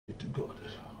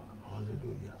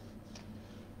Hallelujah.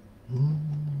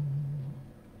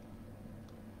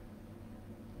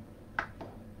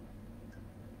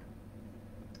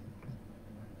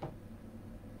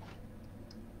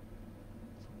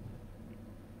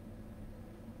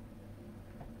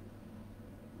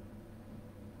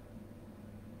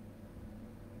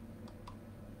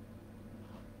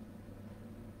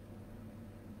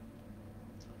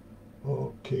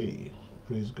 Okay,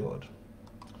 praise God.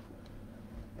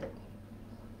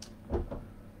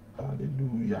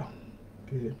 Hallelujah.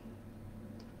 Okay.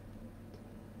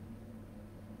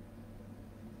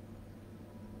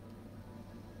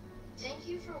 Thank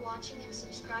you for watching and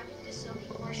subscribing to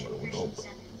Citygate Ministries Int'l.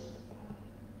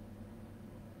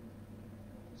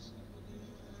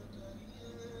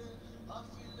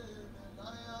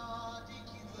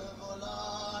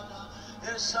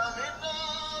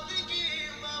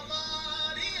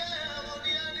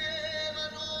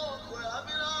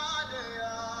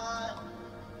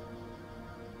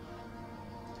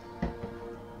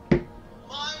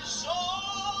 My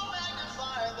soul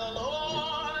magnify the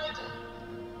Lord.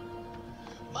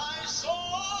 My soul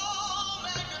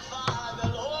magnify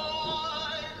the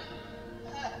Lord.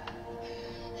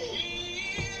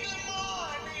 In the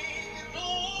morning,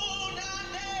 noon,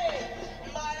 and day,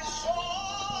 my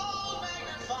soul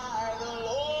magnify the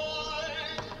Lord.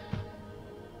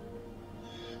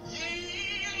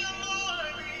 In the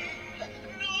morning,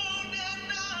 noon, and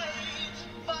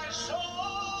night, my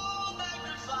soul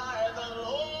magnify the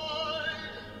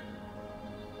Lord.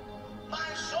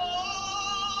 My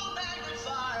soul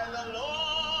magnify the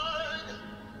Lord.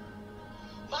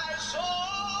 My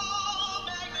soul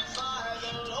magnify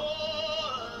the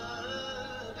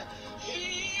Lord.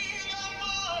 In the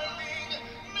morning,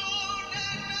 noon,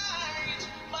 and night,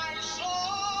 my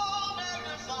soul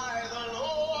magnify the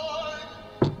Lord.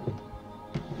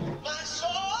 My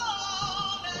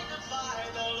soul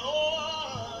magnify the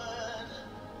Lord.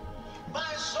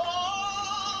 My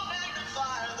soul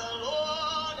magnify the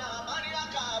Lord.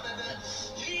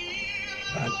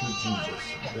 Thank you,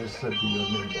 Jesus. Blessed be your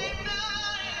name, Lord.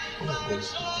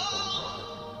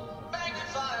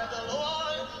 Magnify the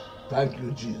Lord. Thank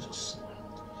you, Jesus.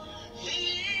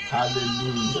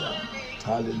 Hallelujah.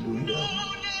 Hallelujah.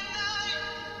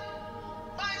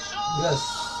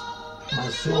 Yes, my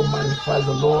soul magnifies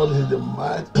the Lord. He's the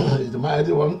mighty, he's the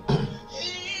mighty one.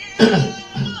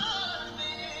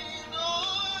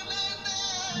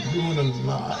 Noon and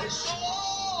night,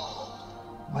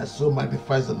 my soul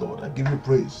magnifies the Lord. I give you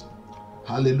praise.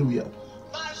 Hallelujah.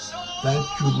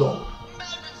 Thank you, Lord.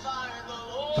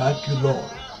 Thank you,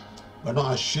 Lord. We're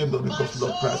not ashamed of the gospel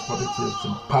of Christ, for it is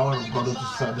the power of God unto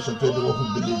salvation to anyone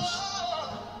who believes.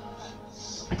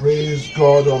 Praise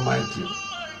God Almighty.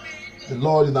 The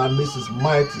Lord in our midst is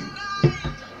mighty.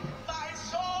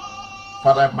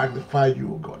 Father, I magnify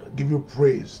you, God. I give you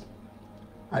praise.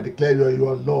 I declare you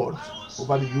are Lord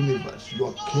over the universe. You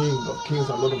are King of kings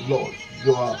and Lord of lords.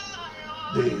 You are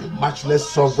the matchless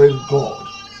sovereign God.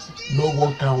 No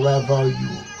one can rival you.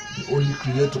 The only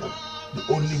creator, the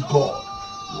only God,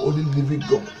 the only living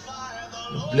God.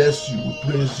 We bless you, we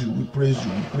praise you, we praise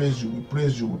you, we praise you, we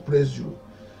praise you, we praise you.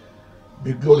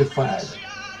 Be glorified.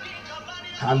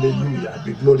 Hallelujah.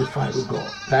 Be glorified, O God.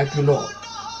 Thank you, Lord.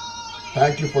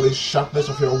 Thank you for the sharpness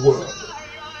of your word,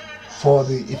 for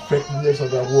the effectiveness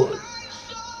of your word.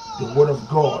 The word of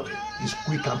God is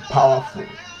quick and powerful.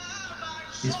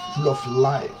 It's full of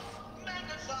life,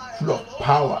 full of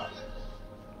power.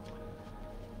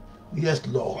 Yes,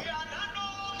 Lord.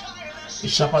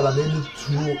 It's sharper than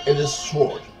any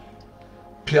sword,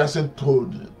 piercing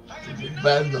to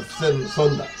divide the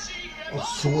thunder of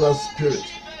soul and spirit,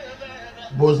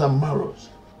 bones and marrows.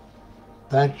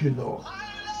 Thank you, Lord.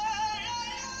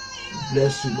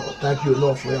 Bless you, Lord. Thank you,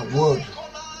 Lord, for your word.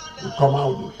 We come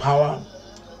out with power.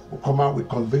 We come out with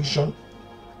conviction.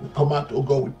 We come out, oh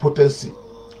God, with potency.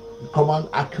 We come out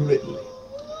accurately,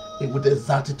 with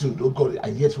exactitude, oh God,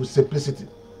 and yet with simplicity.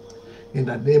 In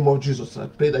the name of Jesus, I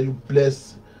pray that you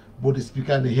bless both the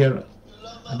speaker and the hearer,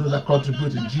 and those that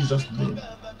contribute in Jesus' name.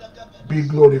 Be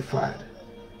glorified.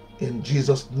 In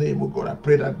Jesus' name, oh God, I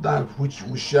pray that that which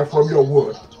we share from your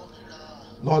word,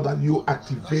 Lord, that you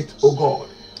activate, oh God,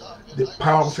 the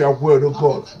power of your word, oh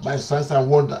God, by signs and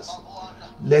wonders.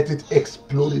 Let it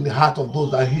explode in the heart of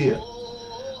those that hear.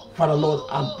 Father, Lord,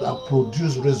 and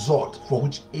produce result for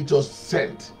which it was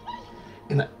sent.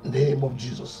 In the name of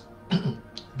Jesus.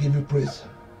 Give you praise.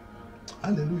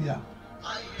 Hallelujah.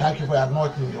 Thank you for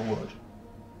anointing your word.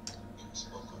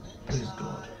 Praise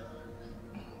God.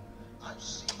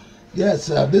 Yes,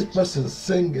 this person is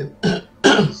singing.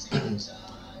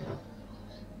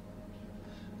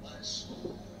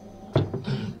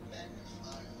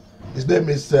 His name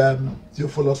is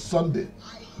Theophilus Sunday.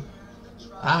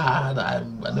 I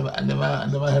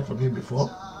never heard from him before,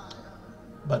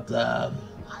 but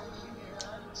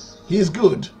he's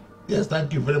good. Yes,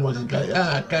 thank you very much.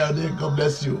 Kayode, God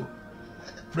bless you.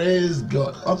 Praise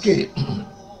God. Okay.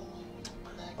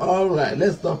 All right,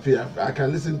 let's stop here. I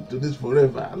can listen to this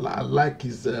forever. I like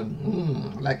his. I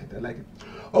like it. I like it.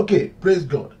 Okay, praise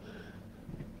God.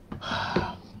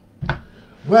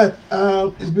 Well,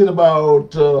 it's been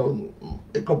about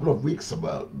a couple of weeks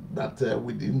about that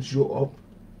we didn't show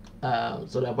up.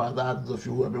 Sorry about that. Those of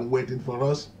you who have been waiting for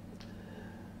us.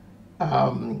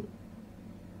 Now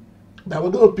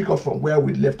we're going to pick up from where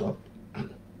we left off.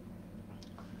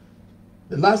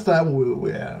 The last time we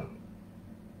were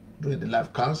doing the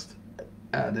live cast,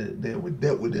 we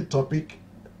dealt with the topic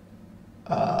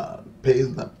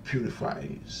pain that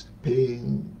purifies.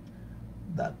 Pain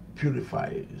that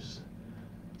purifies.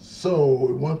 So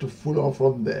we want to follow on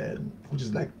from there, which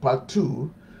is like part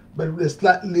 2, but with a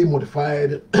slightly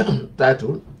modified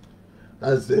title.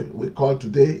 As we call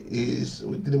today is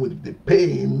we're dealing with the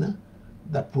pain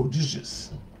that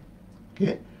produces.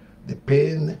 Okay, the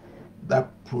pain that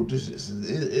produces.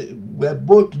 We're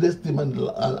both today's theme and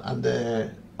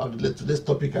today's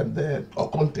topic and or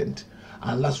content.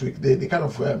 And last week they kind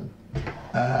of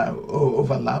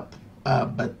overlap,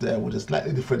 but with a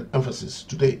slightly different emphasis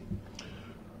today.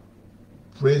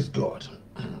 Praise God.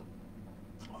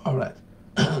 All right.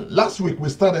 Last week we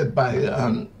started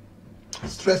by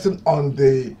stressing on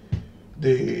the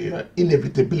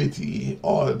inevitability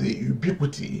or the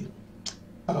ubiquity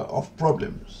of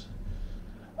problems,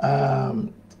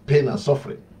 pain and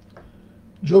suffering.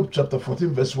 Job chapter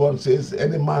 14 verse 1 says,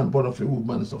 any man born of a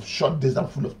woman is of short days and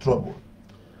full of trouble.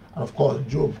 And of course,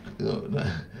 Job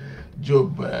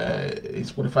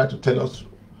is qualified to tell us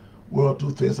one or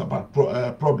two things about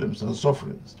problems and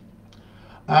sufferings.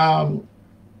 So,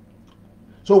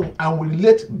 and we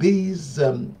relate these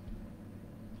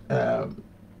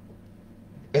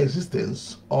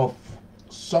existence of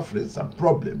sufferings and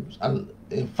problems, and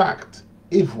in fact,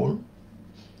 evil,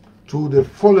 to the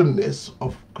fallenness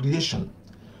of creation.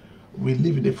 We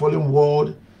live in a fallen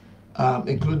world,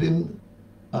 including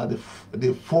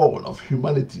the fall of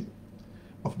humanity,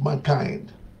 of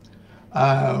mankind.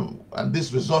 And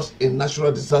this results in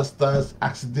natural disasters,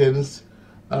 accidents,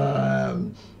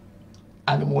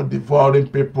 animal devouring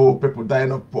people, people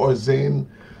dying of poison,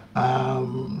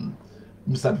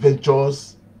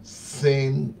 misadventures,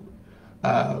 sin,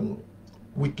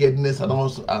 wickedness, and all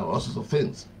sorts of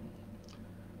things.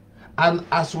 And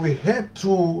as we head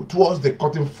towards the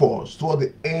cutting force, toward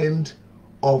the end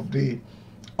of the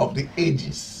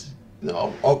ages,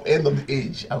 of end of the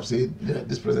age, I would say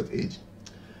this present age,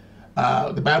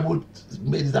 the Bible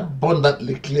made it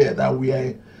abundantly clear that we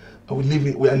are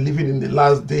living in the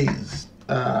last days.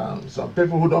 Some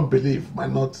people who don't believe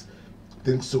might not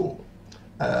think so.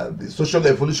 The social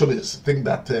evolutionists think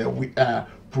that we are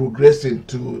progressing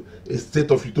to a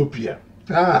state of utopia.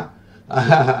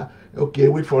 Okay,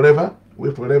 wait forever.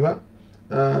 It's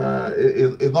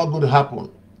not going to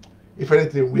happen. If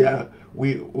anything,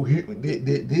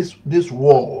 this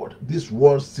world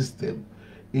system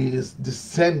is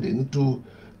descending to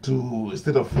a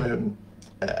state of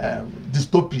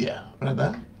dystopia,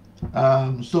 rather.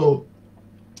 So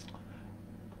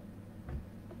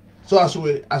as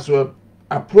we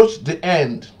approach the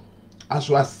end, as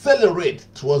we accelerate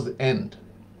towards the end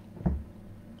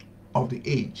of the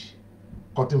age,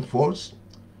 cutting force,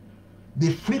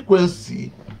 the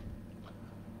frequency,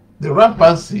 the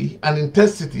rampancy and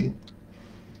intensity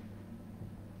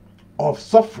of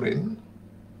suffering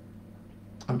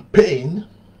and pain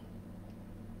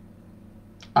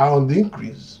are on the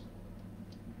increase.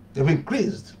 They've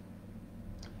increased.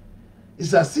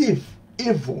 It's as if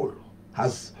evil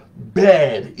has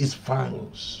bared its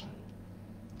fangs.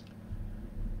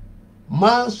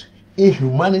 Man's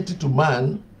inhumanity to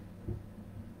man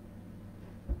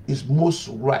is most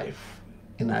rife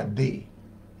in our day,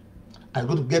 and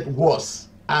going to get worse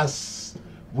as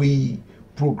we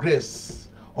progress,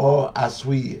 or as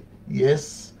we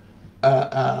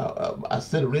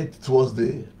accelerate towards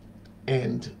the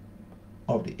end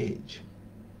of the age.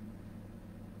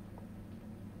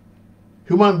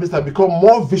 Human beings have become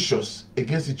more vicious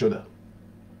against each other.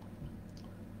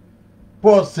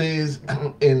 Paul says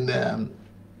in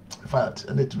fact,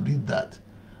 I need to read that.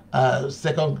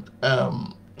 Second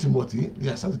Timothy,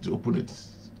 yes, I need to open it.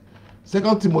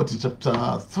 2 Timothy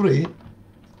chapter 3,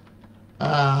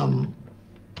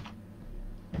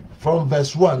 from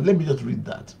verse 1. Let me just read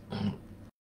that.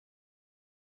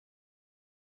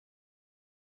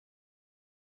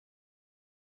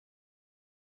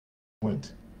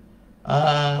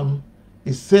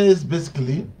 It says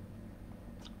basically,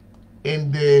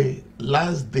 in the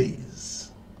last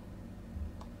days,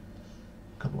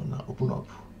 come on now, open up.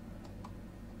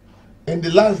 In the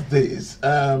last days,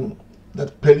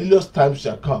 that perilous times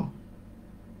shall come.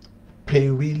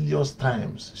 Perilous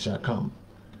times shall come.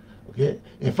 Okay?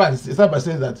 In fact, it's not by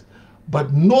saying that,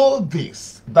 but know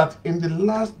this, that in the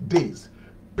last days,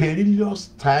 perilous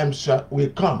times will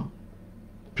come.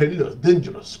 Perilous,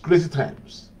 dangerous, crazy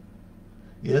times.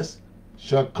 Yes,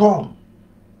 shall come.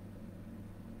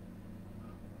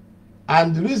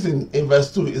 And the reason in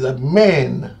verse 2 is that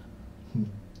men,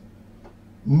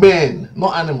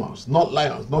 not animals, not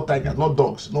lions, not tigers, not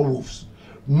dogs, not wolves,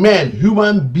 men,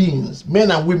 human beings,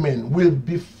 men and women will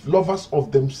be lovers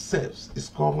of themselves. It's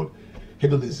called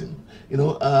hedonism. You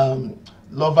know,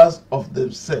 lovers of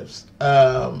themselves,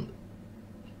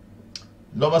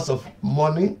 lovers of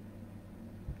money,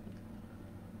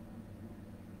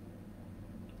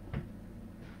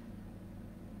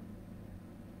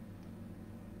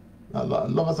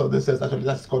 lovers of themselves. Actually,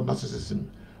 that's called narcissism.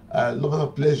 Lovers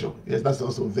of pleasure, yes, that's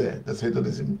also there. That's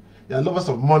hedonism. Yeah, lovers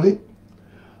of money,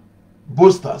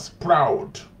 boasters,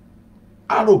 proud,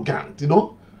 arrogant, you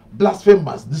know,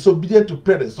 blasphemous, disobedient to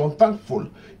parents, unthankful,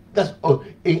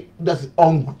 totally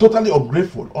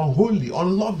ungrateful, unholy,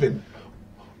 unloving,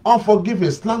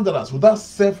 unforgiving, slanderers, without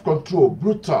self-control,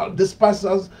 brutal,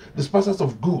 despisers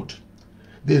of good.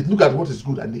 They look at what is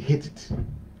good and they hate it.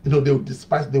 You know, they will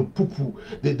despise, they will poo-poo,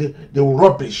 they will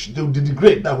rubbish, they will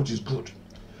degrade that which is good.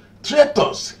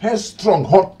 Traitors, headstrong,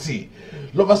 haughty,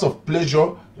 lovers of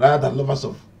pleasure rather than lovers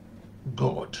of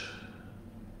God.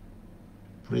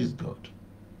 Praise God.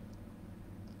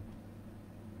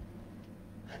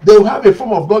 They will have a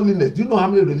form of godliness. Do you know how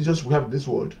many religions we have in this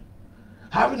world?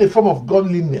 Having a form of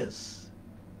godliness,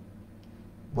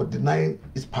 but denying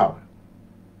its power.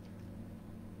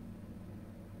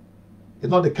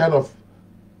 It's not the kind of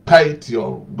piety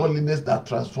or godliness that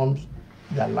transforms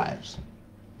their lives.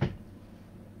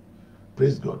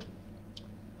 Praise God.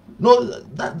 No,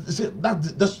 that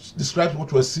describes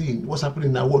what we're seeing, what's happening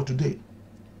in our world today.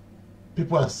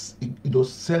 People are,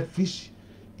 selfish,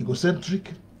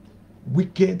 egocentric,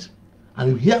 wicked, and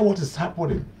you hear what is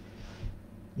happening.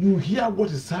 You hear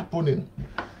what is happening.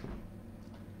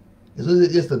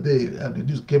 Yesterday, the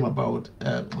news came about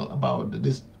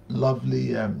this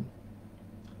lovely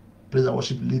praise and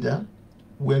worship leader,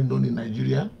 well known in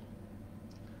Nigeria,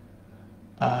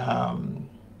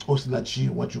 Osinachi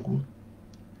Nwachukwu,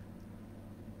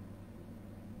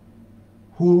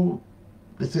 who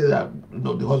they say that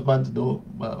the husband,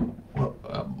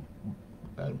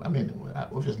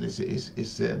 obviously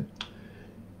it's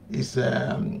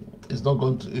not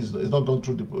gone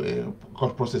through the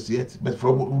court process yet. But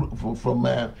from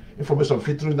information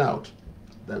filtering out,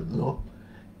 that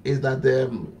is that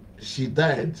she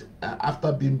died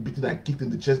after being beaten and kicked in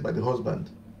the chest by the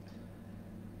husband.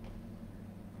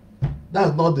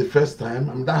 That's not the first time.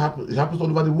 I mean, that happens. It happens all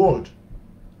over the world.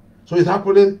 So it's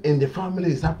happening in the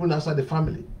family. It's happening outside the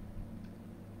family.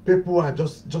 People are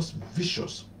just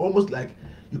vicious. Almost like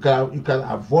you can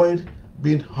avoid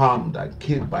being harmed and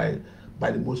killed by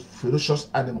the most ferocious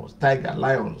animals, tiger,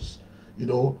 lions,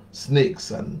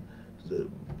 snakes, and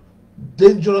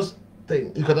dangerous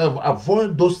things. You can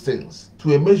avoid those things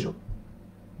to a measure.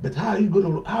 But how are you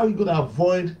going to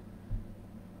avoid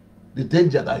the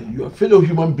danger that your fellow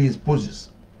human beings poses?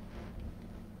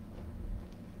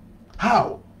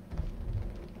 How?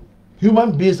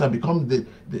 Human beings have become the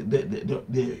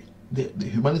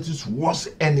humanity's worst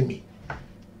enemy.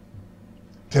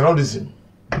 Terrorism,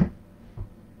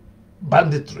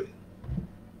 banditry,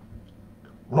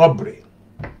 robbery,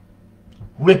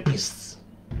 rapists,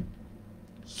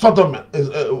 sodomy.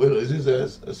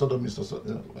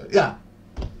 Yeah.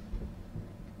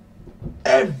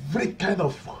 Every kind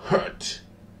of hurt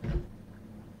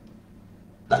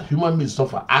that human beings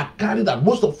suffer are carried out.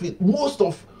 Most of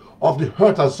the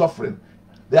hurt and suffering,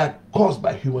 they are caused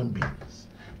by human beings,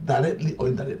 directly or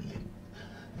indirectly,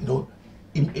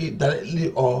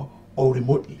 directly or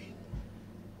remotely.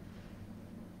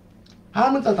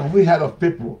 How many times have we heard of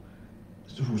people,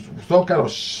 some kind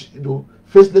of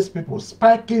faceless people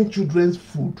spiking children's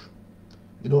food?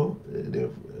 The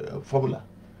formula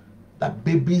that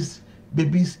babies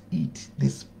eat, they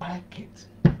spike it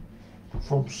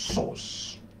from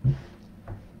source.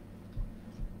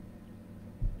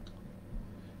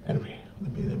 Anyway,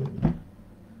 let me.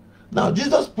 Now,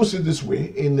 Jesus puts it this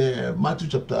way in Matthew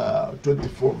chapter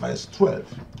 24, verse 12.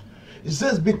 It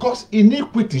says, because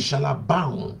iniquity shall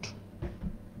abound,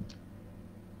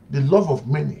 the love of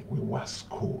many will wax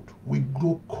cold, will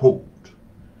grow cold.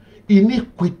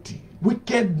 Iniquity,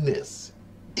 wickedness,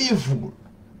 evil,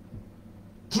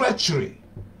 treachery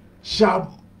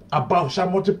shall abound, shall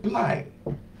multiply.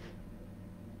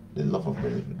 The love of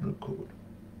many will grow cold.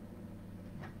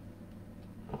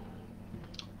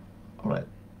 All right.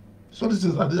 So these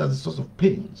are the source of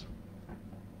pains.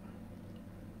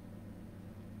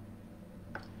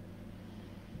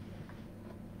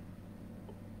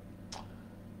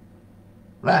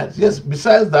 Right. Yes.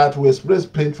 Besides that, we experience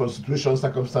pain from situations,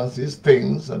 circumstances,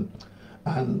 things, and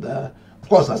of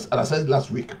course, as I said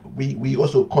last week, we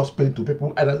also cause pain to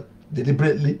people either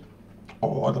deliberately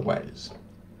or otherwise.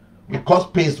 We cause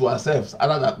pain to ourselves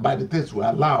either that by the things we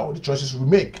allow, the choices we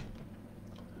make.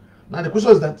 Now the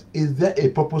question is that, is there a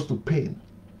purpose to pain?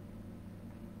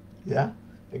 Yeah.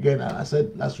 Again, I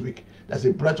said last week, there's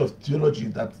a branch of theology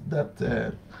that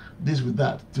deals with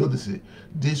that. Theodicy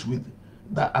deals with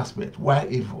that aspect, why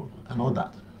evil and all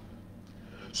that.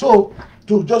 So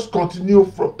to just continue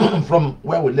from from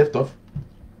where we left off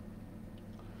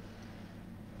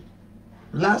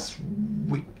last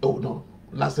week,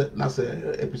 last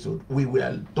episode, we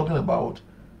were talking about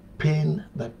pain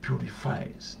that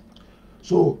purifies.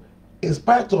 So in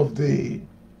spite of the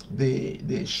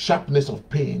sharpness of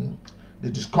pain, the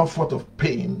discomfort of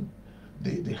pain,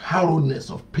 the harrowness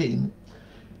of pain,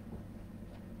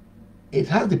 it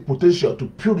has the potential to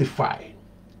purify.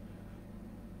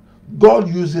 God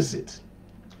uses it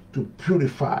to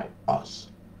purify us.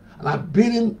 And I'm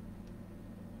building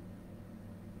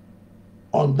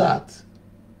on that.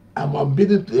 I'm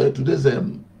building today's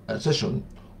session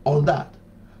on that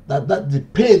the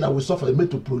pain that we suffer is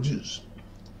meant to produce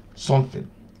something.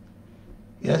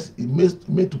 Yes, it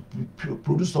meant to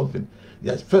produce something.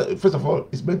 Yes, first of all,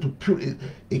 it's meant to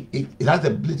it has the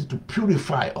ability to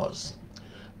purify us.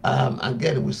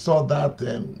 Again, we saw that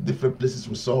different places.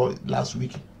 We saw it last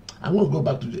week. I'm going to go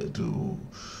back to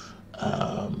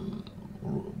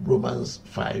Romans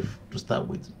 5 to start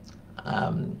with.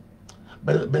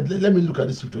 But let me look at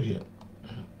this scripture here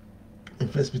in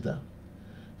First Peter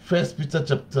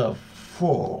chapter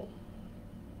 4.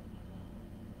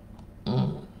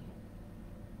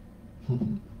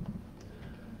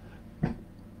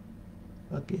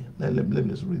 Okay, let me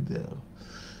just read there.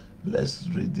 Let's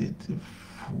read it.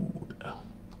 Food.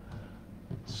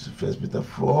 First Peter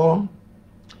 4.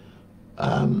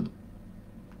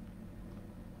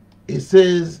 It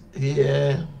says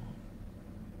here.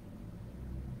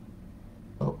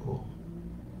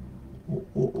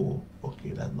 Okay,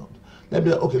 that's not. Let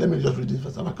me just read it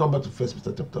first. I'll come back to First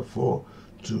Peter chapter 4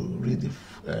 to read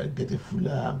get a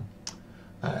fuller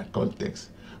context.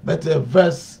 But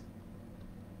verse.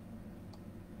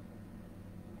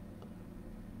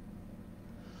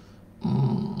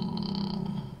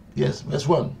 Yes, verse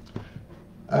 1.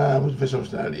 Which version of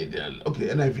that? Okay,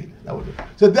 NIV. That was it.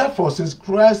 So therefore, since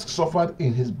Christ suffered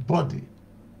in his body,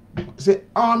 say,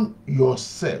 arm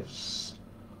yourselves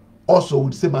also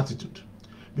with the same attitude.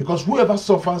 Because whoever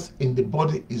suffers in the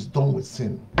body is done with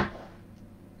sin.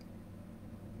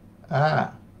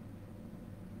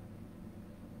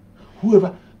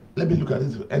 Whoever, let me look at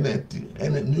it,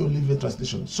 NLT, New Living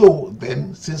Translation. So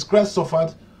then, since Christ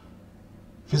suffered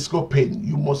physical pain,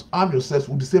 you must arm yourselves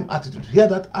with the same attitude. Hear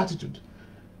that attitude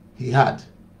he had,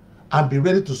 and be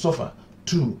ready to suffer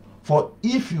too. For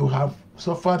if you have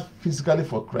suffered physically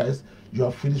for Christ, you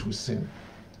are finished with sin.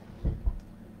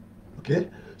 Okay,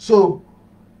 so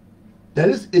there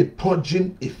is a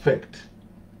purging effect,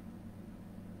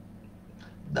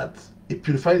 that a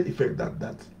purifying effect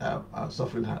that our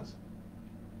suffering has.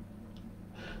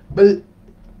 But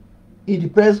it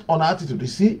depends on our attitude. You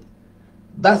see,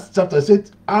 that chapter said,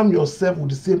 arm yourself with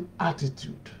the same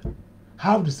attitude.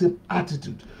 Have the same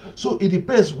attitude. So it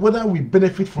depends whether we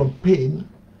benefit from pain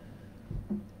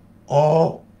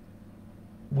or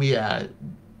we are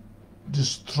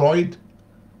destroyed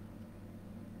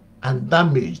and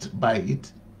damaged by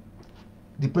it.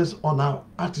 Depends on our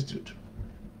attitude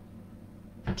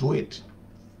to it.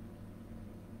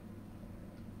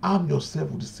 Arm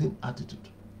yourself with the same attitude.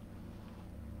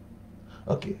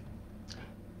 Okay.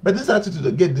 But this attitude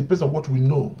again depends on what we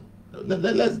know. Let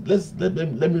me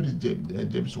read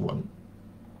James 1.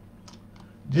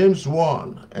 James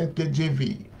 1,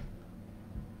 NKJV.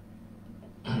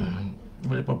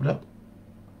 Very popular.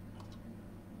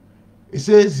 It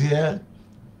says here,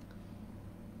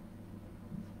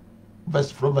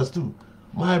 verse 2,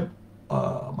 my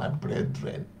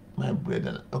brethren,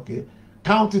 okay,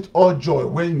 count it all joy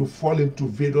when you fall into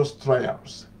various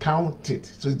trials. Count it.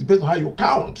 So it depends on how you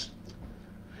count.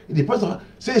 It depends on,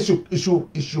 say you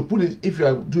should put it, if you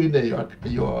are doing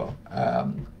your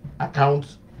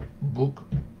account book,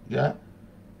 yeah,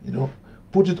 you know,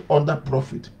 put it under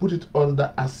profit, put it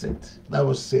under asset. That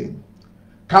was saying,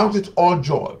 count it all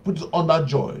joy, put it under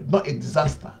joy, not a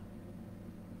disaster.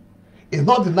 It's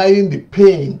not denying the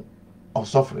pain of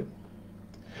suffering.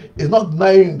 It's not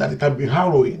denying that it can be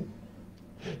harrowing.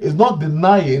 It's not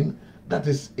denying that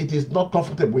it is not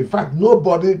comfortable. In fact,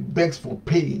 nobody begs for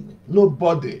pain.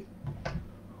 Nobody,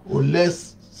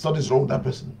 unless something's wrong with that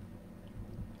person.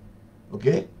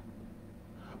 Okay?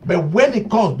 But when it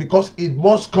comes, because it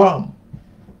must come,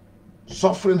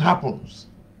 suffering happens.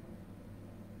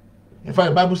 In fact,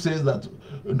 the Bible says that,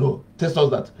 tells us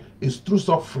that it's through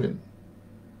suffering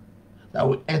that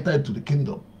we enter into the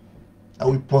kingdom, that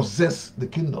we possess the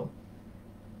kingdom.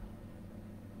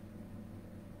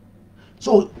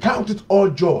 So count it all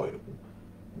joy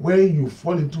when you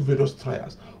fall into various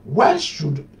trials. Why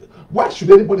should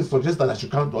anybody suggest that I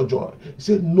should count all joy? He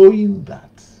said, knowing that.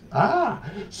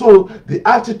 So the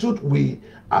attitude we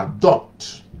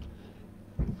adopt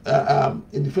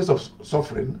in the face of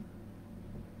suffering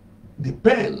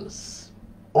depends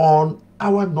on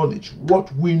our knowledge,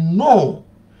 what we know.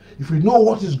 If we know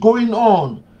what is going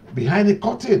on behind the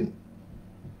curtain,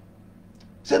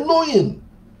 say knowing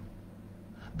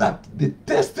that the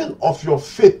testing of your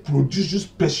faith produces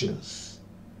patience.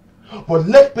 But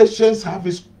let patience have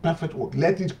its perfect work.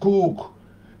 Let it cook.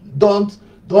 Don't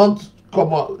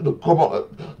come on,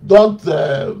 don't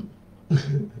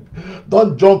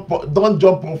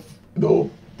jump off,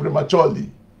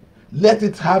 prematurely. Let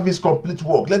it have its complete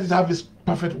work. Let it have its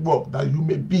perfect work, that you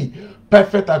may be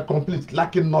perfect and complete,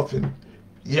 lacking nothing.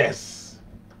 Yes.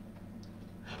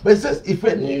 But it says, if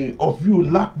any of you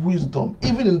lack wisdom,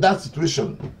 even in that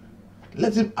situation,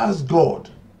 let him ask God.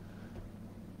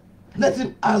 Let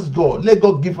him ask God. Let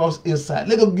God give us insight.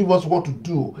 Let God give us what to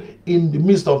do in the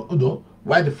midst of,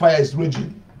 while the fire is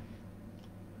raging.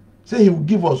 Say he will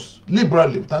give us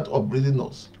liberally without upbraiding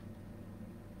us.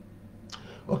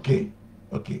 Okay.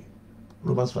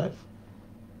 Romans 5.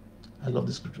 I love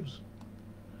the scriptures.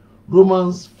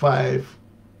 Romans 5.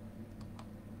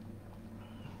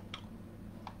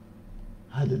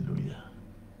 Hallelujah.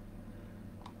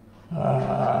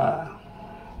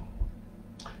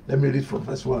 Let me read from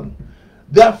verse 1.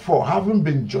 Therefore, having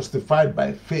been justified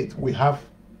by faith, we have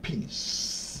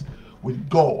peace with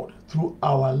God through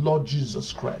our Lord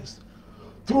Jesus Christ,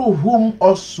 through whom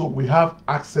also we have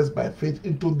access by faith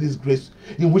into this grace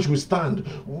in which we stand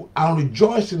and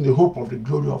rejoice in the hope of the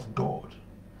glory of God.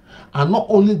 And not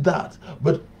only that,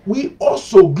 but we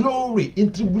also glory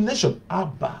in tribulation.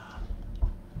 Abba.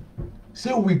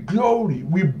 Say we glory,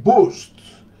 we boast,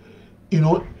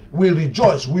 we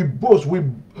rejoice, we boast,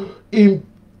 in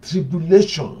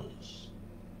tribulations.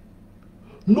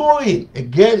 Knowing,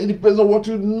 again, it depends on what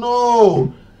you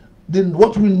know. Then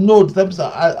what we know determines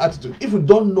our attitude. If we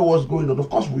don't know what's going on, of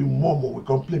course we murmur, we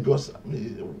complain, because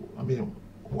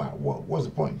what's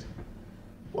the point?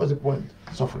 What's the point?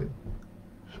 Suffering.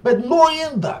 But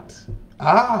knowing that,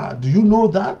 do you know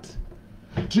that?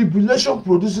 Tribulation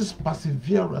produces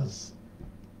perseverance.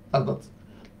 And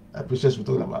that patience we're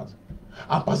talking about.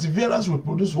 And perseverance will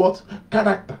produce what?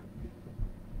 Character.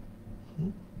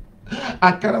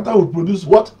 And character will produce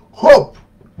what? Hope.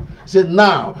 Say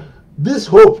now, this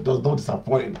hope does not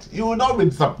disappoint. You will not be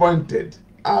disappointed.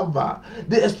 Ever.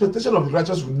 The expectation of the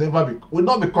righteous will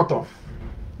not be cut off,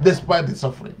 despite the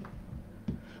suffering.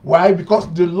 Why?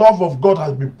 Because the love of God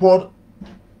has been poured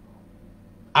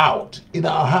out in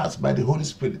our hearts by the Holy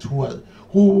Spirit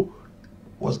who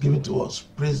was given to us.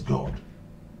 Praise God.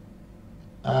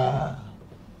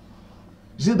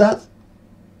 You see that?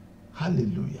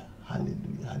 Hallelujah.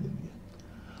 Hallelujah. Hallelujah.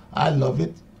 I love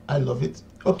it. I love it.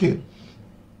 Okay.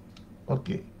 We're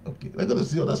going to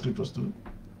see other scriptures too.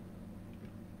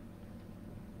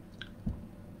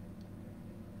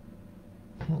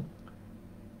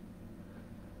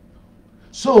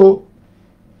 So,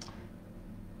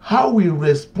 how we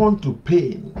respond to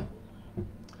pain,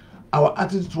 our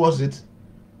attitude towards it,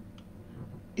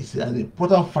 is an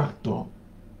important factor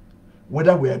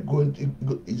whether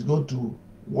it's going to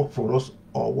work for us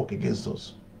or work against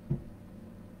us.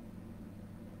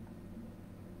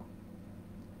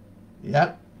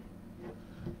 Yeah.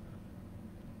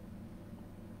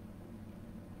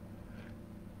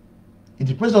 It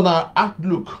depends on our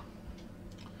outlook.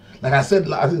 Like I said,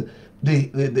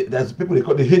 there's people they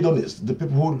call the hedonists, the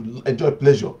people who enjoy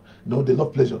pleasure. They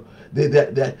love pleasure.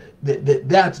 Their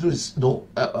attitude is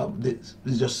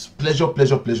it's just pleasure.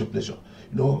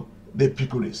 They're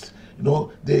epicurists.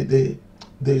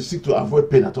 They seek to avoid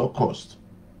pain at all costs.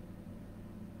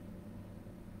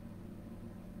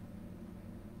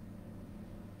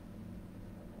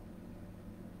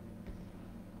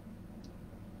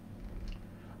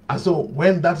 And so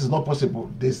when that is not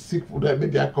possible, they seek for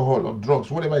maybe alcohol or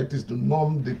drugs, whatever it is, to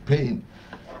numb the pain.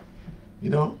 You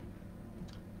know,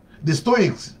 the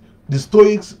Stoics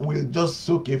will just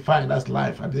say, okay, fine, that's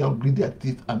life, and they'll grit their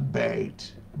teeth and bear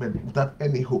it, but without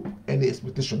any hope, any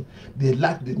expectation. They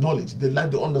lack the knowledge, they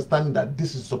lack the understanding that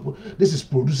this is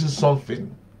producing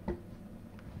something,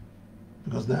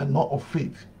 because they are not of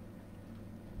faith.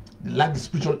 They lack the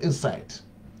spiritual insight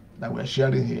that we're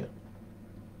sharing here.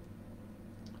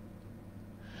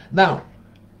 Now,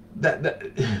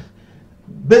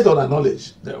 based on our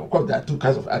knowledge, of course, there are two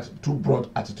kinds of two broad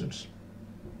attitudes.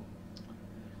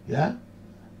 Yeah,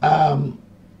 there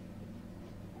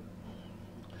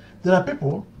are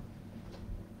people.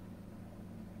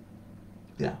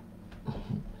 Yeah,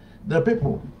 there are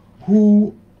people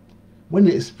who, when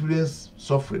they experience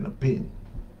suffering and pain,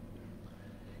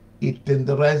 it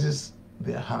tenderizes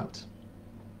their heart.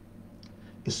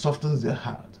 It softens their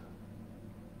heart.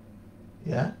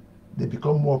 Yeah, they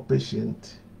become more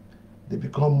patient. They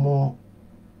become more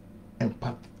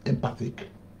empathic.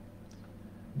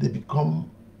 They become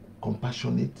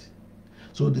compassionate.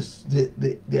 So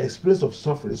the experience of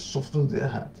suffering softens their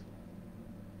heart.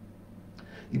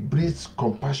 It breeds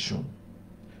compassion.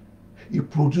 It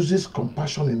produces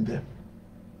compassion in them.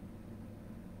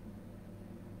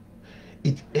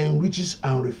 It enriches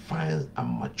and refines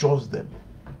and matures them.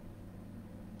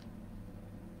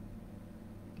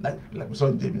 Like we saw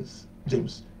in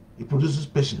James, it produces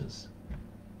patience.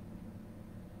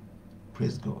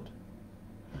 Praise God.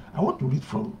 I want to read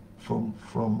from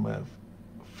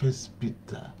First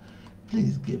Peter.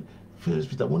 Please give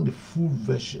First Peter. I want the full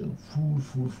version, full.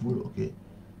 Okay,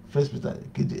 First Peter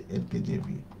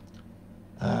NKJV.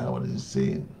 What is it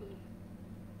saying?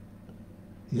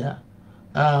 Yeah.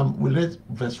 We read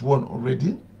verse 1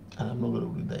 already, and I'm not going to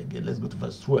read that again. Let's go to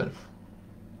verse 12.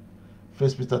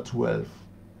 First Peter 12.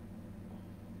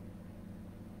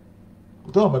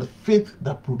 We talk about the faith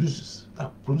that produces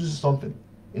something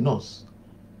in us.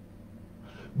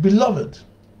 Beloved,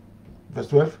 verse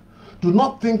 12, do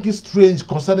not think it strange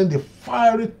concerning the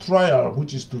fiery trial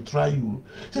which is to try you.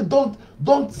 Say,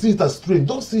 don't see it as strange.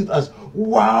 Don't see it as,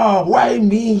 wow, why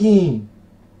me?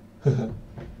 It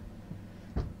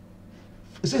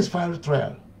says fiery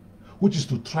trial, which is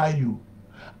to try you,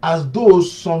 as though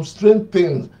some strange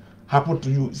things happen to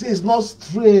you. Say, it's not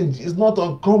strange, it's not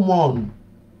uncommon.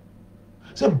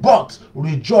 Say, but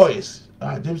rejoice.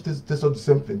 James tells us the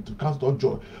same thing, to count all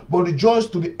joy. But rejoice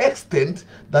to the extent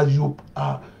that you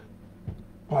are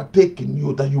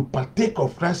partaking, that you partake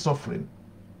of Christ's suffering.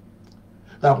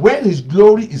 That when his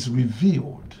glory is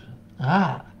revealed,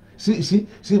 see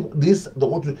this,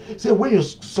 when you're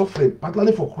suffering,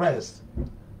 particularly for Christ,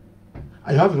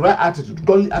 and you have the right attitude,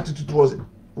 godly attitude towards it,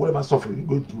 whatever suffering you're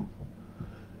going through,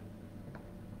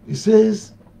 he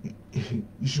says you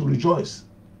should rejoice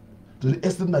to the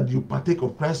extent that you partake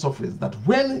of Christ's sufferings, that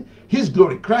when his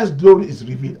glory, Christ's glory, is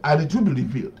revealed, and it will be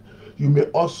revealed, you may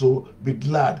also be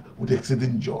glad with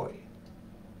exceeding joy.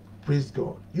 Praise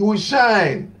God. You will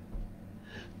shine.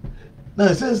 Now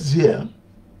it says here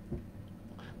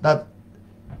that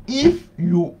if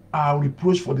you are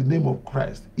reproached for the name of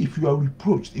Christ, if you are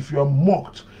reproached, if you are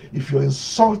mocked, if you are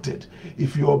insulted,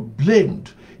 if you are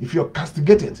blamed, if you are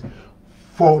castigated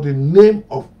for the name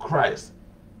of Christ,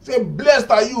 say,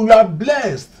 blessed are you. You are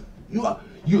blessed.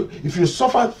 If you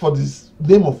suffer for this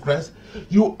name of Christ,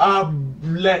 you are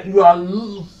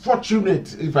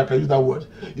fortunate, if I can use that word.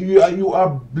 You are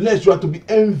blessed. You are to be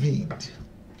envied.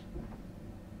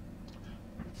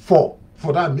 For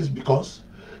that means because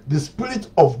the spirit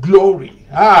of glory,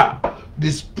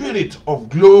 the spirit of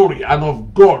glory and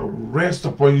of God rests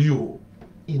upon you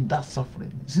in that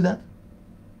suffering. See that?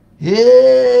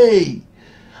 Yay!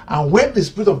 And when the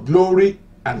spirit of glory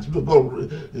and the Spirit of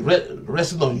God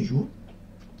resting on you,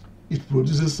 it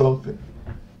produces something.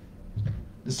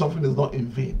 The suffering is not in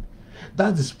vain.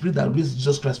 That's the Spirit that raised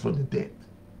Jesus Christ from the dead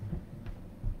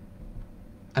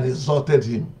and exalted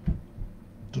him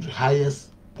to the highest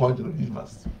point of the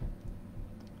universe.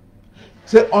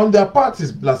 Say, on their part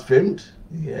is blasphemed.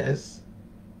 Yes.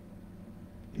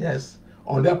 Yes.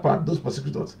 On their part, those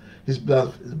persecutors, he's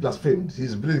blasphemed,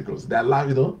 he's ridiculed, they're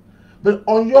alive, But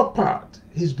on your part,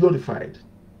 he's glorified.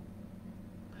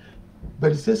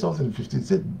 But it says something in 15. It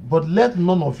said, but let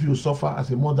none of you suffer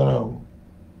as a murderer,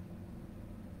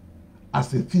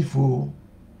 as a thief,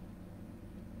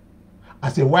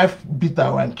 as a wife beater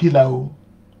and killer,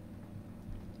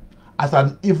 as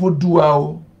an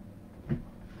evildoer,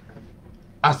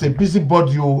 as a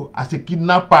busybody, as a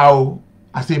kidnapper,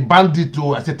 as a bandit,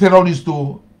 as a terrorist,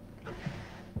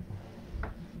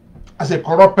 as a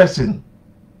corrupt person.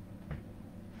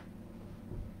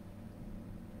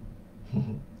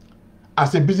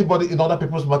 as a busybody in other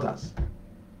people's matters.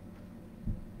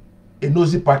 A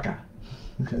nosy packer.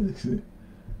 He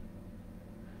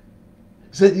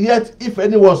said, yet if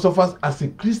anyone suffers as a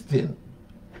Christian,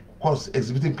 cause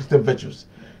exhibiting Christian virtues,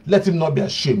 let him not be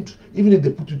ashamed. Even if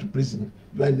they put you to prison,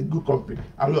 you are in a good company.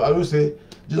 I will say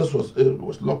Jesus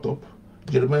was locked up,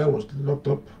 Jeremiah was locked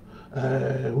up,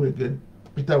 who again?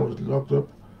 Peter was locked up,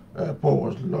 Paul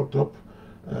was locked up,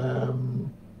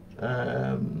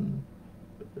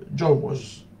 John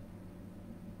was,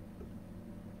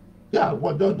 yeah,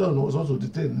 what John was also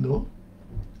detained, no?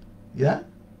 Yeah.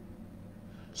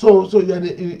 So you're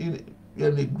in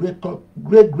a great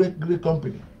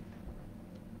company.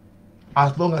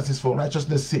 As long as it's for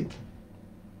righteousness' sake.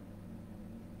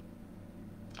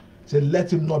 Say,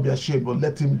 let him not be ashamed, but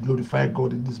let him glorify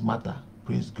God in this matter.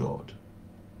 Praise God.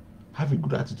 Have a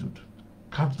good attitude.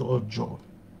 Count it all joy,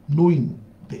 knowing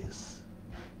this.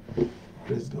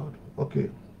 Praise God. Okay.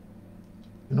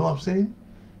 You know what I'm saying?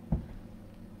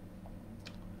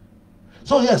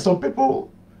 So yes, some people,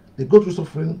 they go through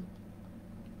suffering.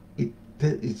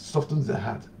 It softens their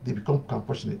heart. They become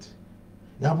compassionate.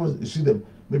 It happens. You see them.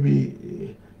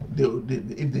 Maybe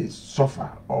if they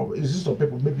suffer, or you see some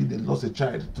people, maybe they lost a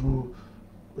child through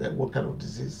what kind of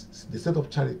disease. They set up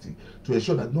charity to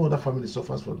ensure that no other family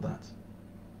suffers from that.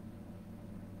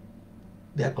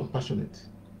 They are compassionate.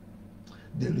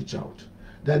 They reach out.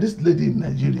 There's this lady in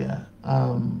Nigeria.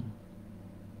 I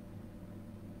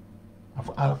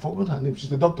forgot her name.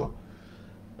 She's a doctor.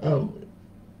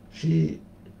 She,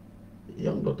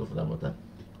 young doctor for that matter.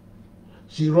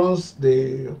 She runs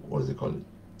the, what is it called?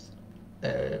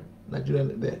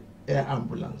 Nigerian, the air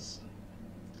ambulance.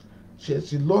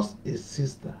 She lost a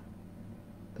sister.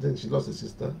 I think she lost a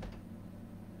sister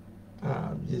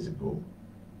years ago,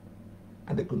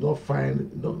 and they could not find.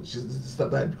 The sister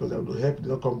died because the help did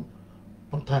not come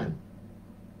on time,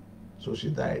 so she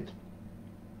died.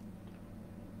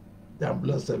 The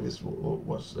ambulance service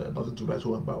was nothing to write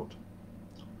home about.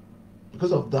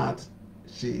 Because of that,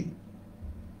 she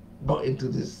got into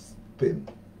this thing.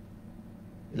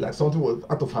 Like something was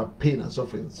out of her pain and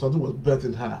suffering. Something was birthed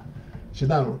in her. She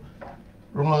now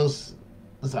runs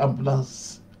this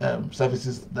ambulance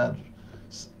services that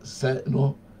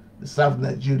serve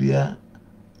Nigeria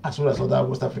as well as other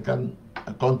West African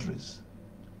countries.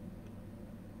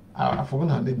 I've forgotten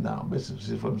her name now, but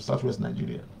she's from Southwest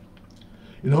Nigeria.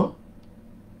 You know,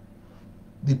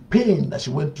 the pain that she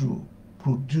went through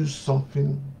produced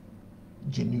something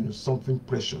genuine, something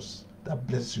precious that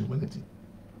blesses humanity.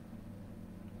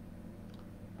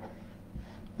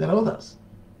 There are others.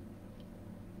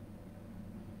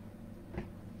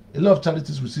 A lot of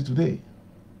charities we see today,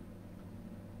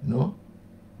 you know,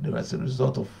 they are as a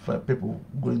result of people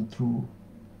going through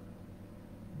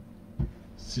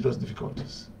serious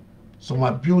difficulties. Some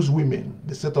abused women,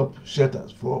 they set up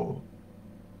shelters for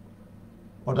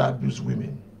other abused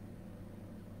women.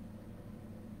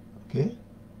 Okay?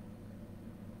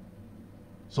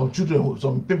 Some children,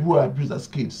 some people who are abused as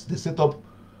kids, they set up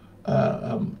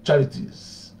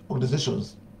charities,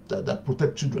 organizations that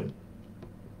protect children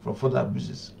from further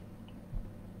abuses.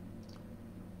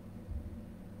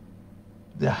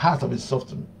 Their hearts have been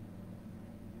softened,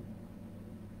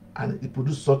 and it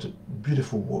produced such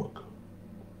beautiful work.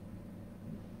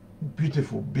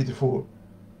 Beautiful, beautiful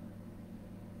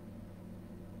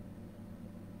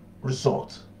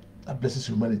result that blesses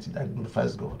humanity, that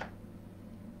glorifies God.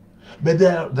 But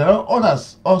there are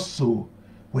others also,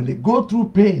 when they go through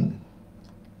pain,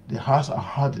 their hearts are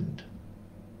hardened.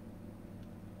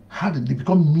 They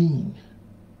become mean.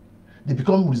 They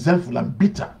become resentful and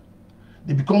bitter.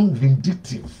 They become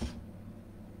vindictive.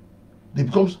 They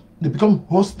become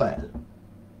hostile.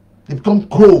 They become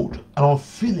cold and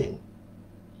unfeeling.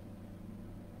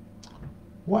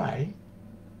 Why?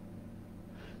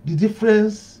 The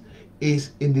difference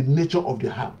is in the nature of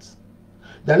the heart.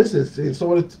 There is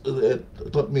somebody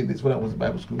taught me this when I was in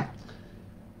Bible school.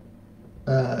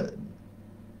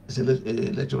 It's a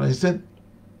lecturer. He said,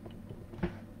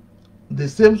 the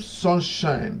same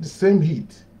sunshine, the same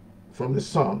heat from the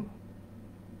sun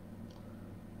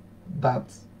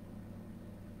that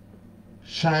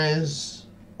shines,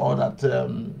 or that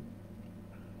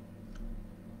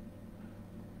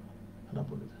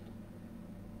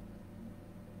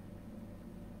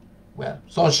well,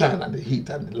 sunshine and the heat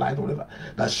and the light, whatever,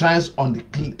 that shines on the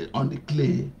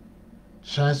clay,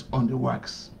 shines on the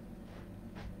wax.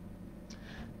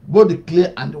 Both the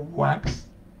clay and the wax,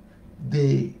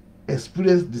 they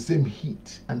experience the same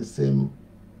heat and the same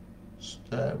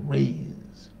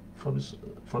rays from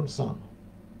the sun,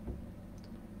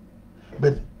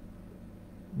 but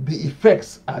the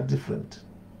effects are different.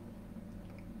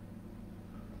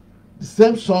 The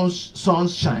same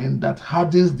sunshine that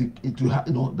hardens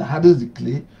that hardens the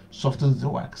clay softens the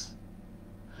wax.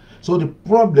 So the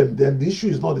problem then, the issue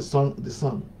is not the sun.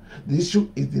 The issue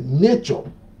is the nature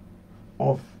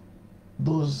of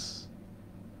those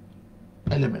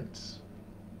elements.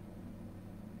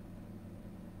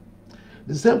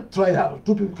 The same trial,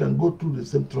 two people can go through the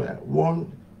same trial.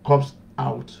 One comes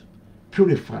out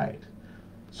purified.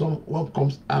 One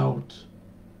comes out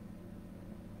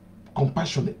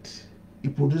compassionate.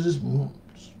 It produces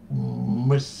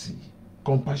mercy,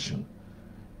 compassion,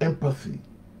 empathy,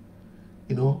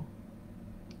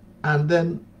 and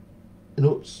then,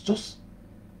 just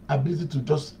ability to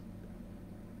just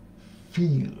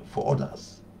feel for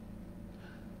others.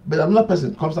 But another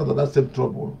person comes out of that same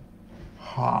trouble,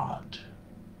 hard,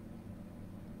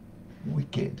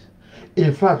 wicked.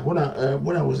 In fact, when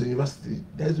I was in university,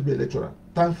 there used to be a lecturer.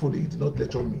 Thankfully, he did not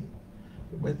lecture me,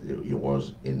 but he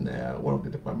was in one of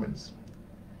the departments.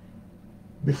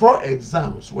 Before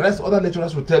exams, whereas other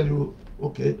lecturers will tell you,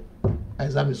 okay,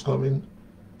 exam is coming,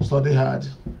 study hard,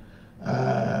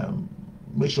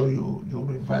 make sure you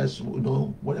revise,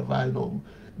 whatever, I want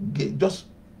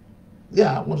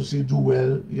to see you do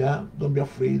well, don't be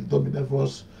afraid, don't be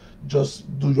nervous,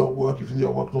 just do your work. If you do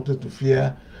your work, nothing to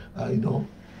fear,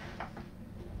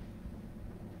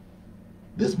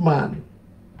 This man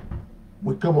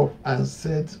will come up and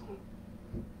said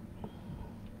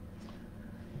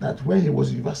that when he was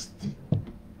in university,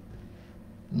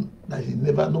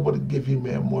 that nobody gave him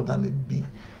more than a B.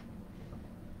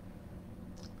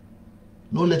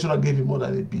 No lecturer gave him more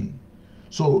than a B.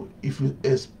 So if you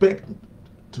expect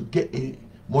to get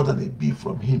more than a B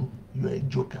from him, you are a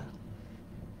joker.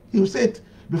 He said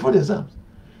before the exams,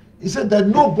 he said that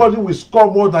nobody will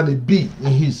score more than a B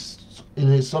in his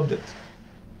subject,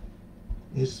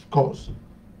 his course.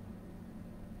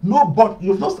 Nobody,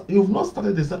 you've not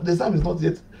started the exam. The exam is not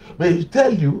yet. But he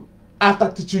tell you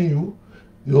after teaching you,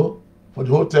 for the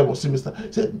whole term or semester,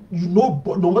 say no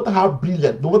matter how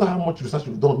brilliant, no matter how much research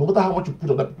you've done, no matter how much you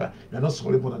put on that paper, you're not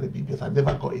scoring more than a B. Because I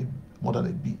never got more than a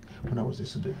B when I was a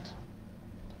student.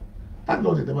 Thank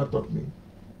God they never taught me.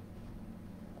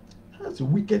 That's a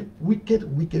wicked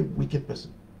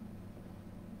person.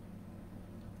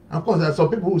 Of course, there are some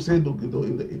people who say,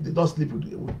 if they don't sleep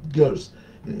with girls,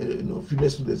 female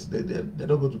students, they're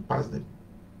not going to pass them.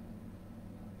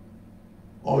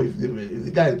 Or if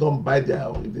the guys don't buy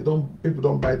people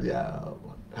don't buy their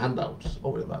handouts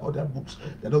or whatever, or their books,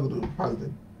 they're not going to pass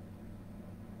them.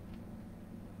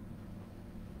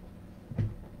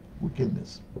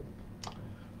 Wickedness.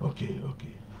 Okay.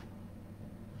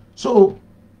 So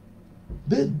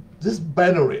this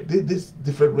binary, this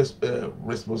different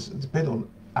response depend on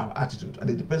our attitude, and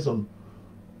it depends on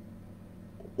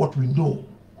what we know,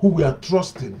 who we are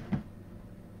trusting.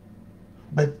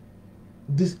 But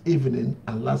this evening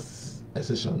and last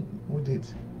session we did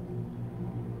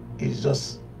is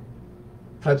just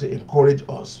try to encourage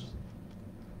us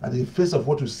that in the face of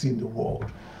what we see in the world,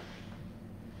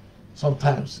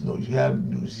 sometimes you hear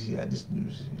news here, this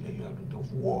news here, you have the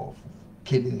war, of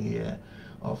killing here,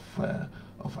 of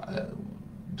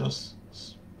just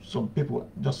some people,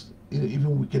 just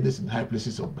even wickedness in high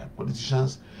places of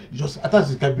politicians. At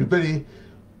times it can be very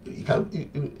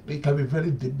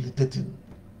debilitating.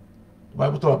 The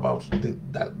Bible talks about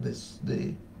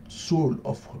the soul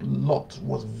of Lot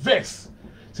was vexed.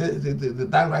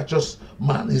 That righteous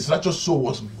man, his righteous soul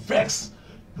was vexed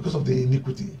because of the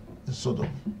iniquity in Sodom.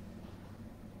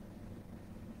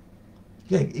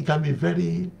 Yeah, it can be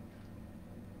very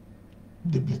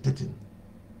debilitating.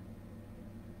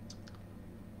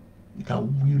 It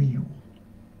can weary you.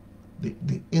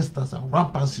 The instance and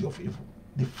rampancy of evil,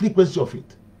 the frequency of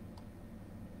it.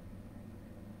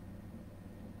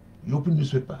 You open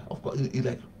newspaper, of course, it's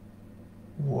like,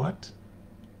 what?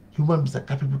 Human beings are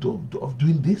capable of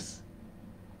doing this?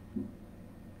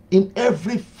 In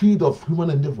every field of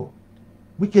human endeavor,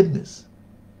 wickedness.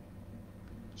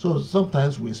 So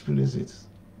sometimes we experience it.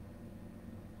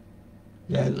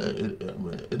 Yeah,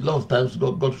 a lot of times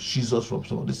God shields us from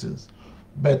some of these things.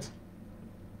 But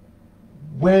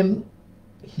when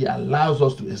He allows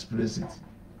us to experience it,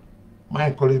 my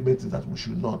encouragement is that we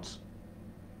should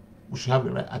have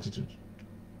the right attitude.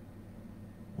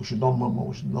 We should not murmur.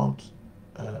 We should not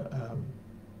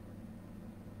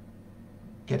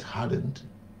get hard-hearted.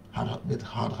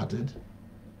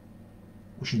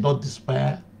 We should not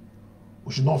despair.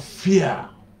 We should not fear.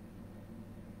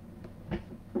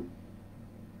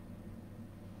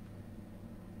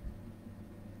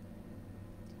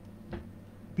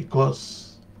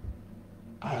 Because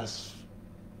as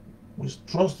we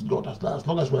trust God, as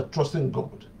long as we are trusting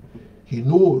God, He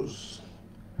knows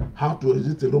How to, is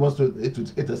it Romans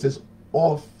 8:28 that says,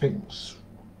 all things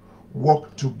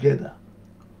work together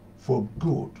for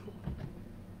good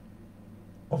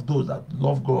of those that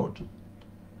love God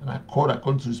and are called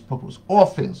according to his purpose. All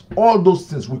things, all those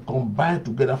things will combine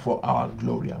together for our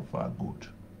glory and for our good.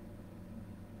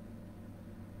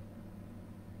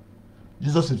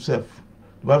 Jesus himself,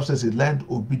 the Bible says, he learned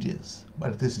obedience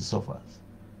by the things he suffers.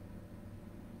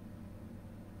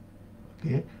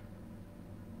 Okay?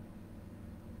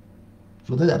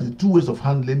 So there are the two ways of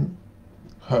handling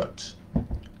hurt,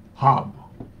 harm,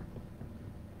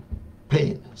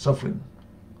 pain, suffering.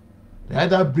 They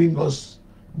either bring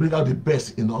out the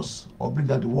best in us or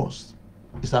bring out the worst.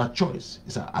 It's our choice,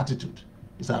 it's our attitude,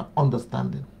 it's our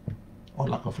understanding or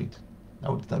lack of it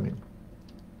that will determine.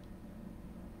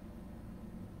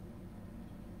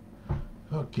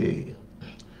 Okay,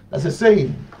 that's a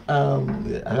saying.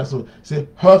 I also say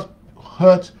hurt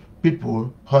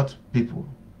people hurt people.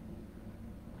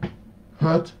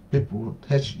 Hurt people,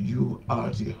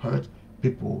 H-U-R-T, hurt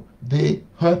people. They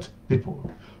hurt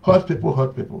people. Hurt people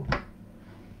hurt people.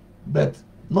 But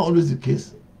not always the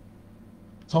case.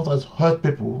 Sometimes hurt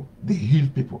people, they heal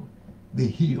people. They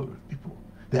heal people.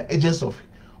 They're agents of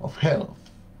health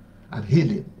and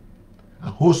healing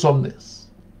and wholesomeness.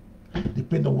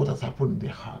 Depending on what has happened in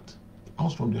the heart. It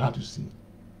comes from the heart, you see.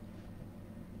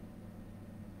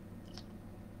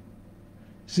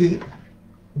 See,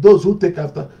 those who take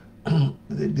after the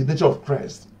nature of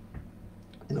Christ,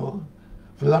 you know,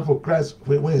 for example, Christ,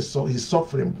 when he saw his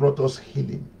suffering, brought us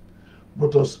healing,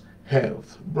 brought us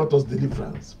health, brought us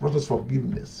deliverance, brought us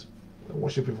forgiveness. I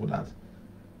worship him for that.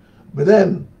 But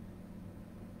then,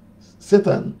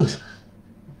 Satan,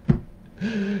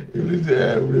 you read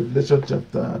Revelation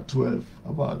chapter 12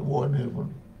 about war in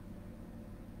heaven.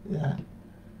 Yeah.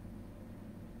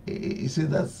 He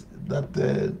said that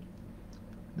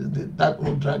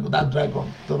old dragon,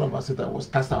 talking about Satan, was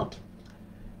cast out.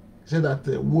 He said that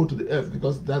woe to the earth,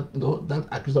 because that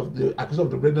accuser of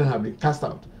the brethren have been cast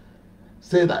out.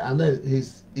 Say that, and then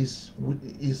he's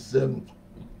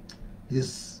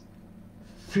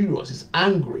furious, he's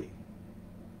angry.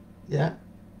 Yeah.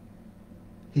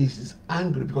 He's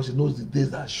angry because he knows the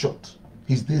days are short.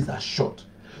 His days are short.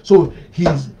 So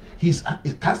he's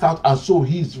cast out, and so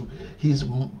he's just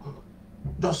going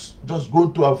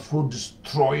to and fro,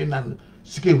 destroying and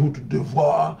seeking who to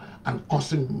devour and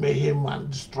causing mayhem and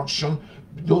destruction,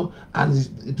 you know, and he's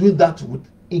doing that with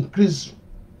increased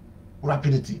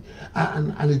rapidity,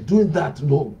 and he's doing that, you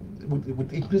know,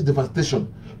 with increased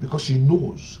devastation, because he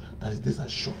knows that his days are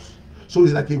short. So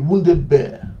he's like a wounded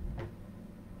bear.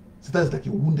 Satan is like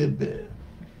a wounded bear.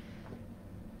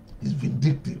 He's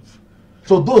vindictive.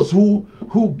 So those who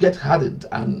get hardened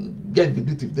and get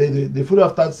vindictive, they follow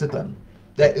after Satan.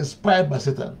 They're inspired by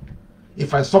Satan.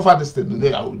 If I suffer this thing,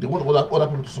 they want other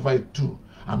people to suffer it too.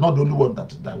 I'm not the only one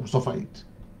that will suffer it.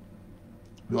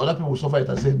 The other people will suffer it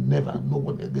and say, never, no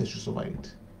one again should suffer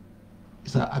it.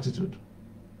 It's our attitude.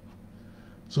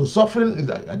 So suffering is,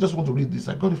 I just want to read this.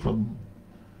 I got it from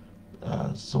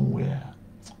somewhere.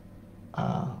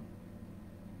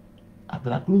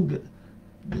 But I couldn't get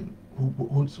who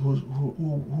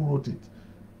wrote it.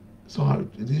 Somehow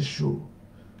it didn't show.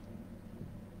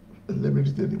 Let me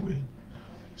read it anyway. It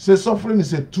says suffering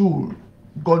is a tool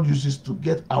God uses to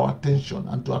get our attention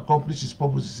and to accomplish his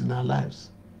purposes in our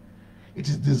lives. It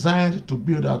is designed to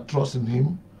build our trust in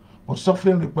him, but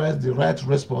suffering requires the right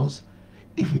response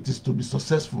if it is to be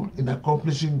successful in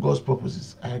accomplishing God's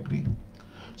purposes. I agree.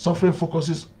 Suffering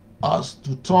focuses us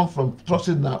to turn from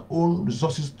trusting in our own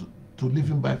resources to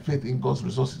living by faith in God's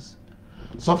resources.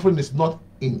 Suffering is not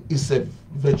in itself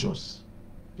virtuous.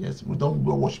 Yes, we don't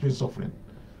go worshiping suffering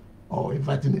or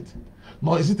inviting it.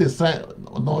 Nor is it a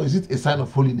sign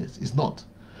of holiness. It's not.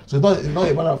 So it's not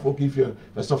a matter of, okay, if you're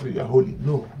suffering, you're holy.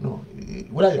 No.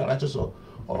 Whether you're righteous or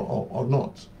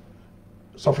not,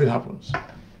 suffering happens.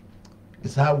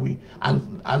 It's how we,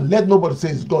 and let nobody say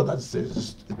it's God that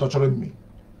is torturing me.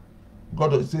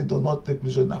 God does not take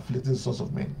pleasure in afflicting sons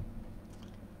of men.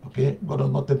 Okay? God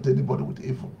does not tempt anybody with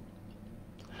evil.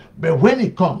 But when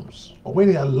it comes, or when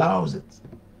he allows it,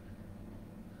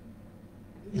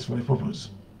 it's for a purpose.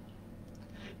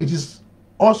 It is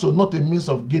also not a means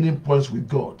of gaining points with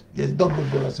God. Yes, don't go to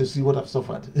God and say, see what I've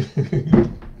suffered.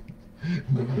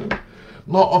 No.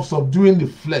 Nor of subduing the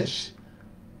flesh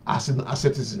as in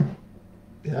asceticism.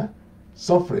 Yeah?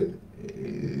 Suffering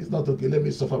is not okay, let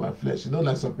me suffer my flesh. You know,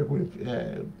 like some people in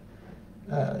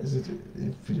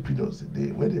Filipinos,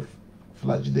 when they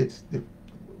flagellate, to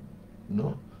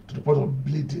the point of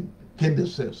bleeding, kill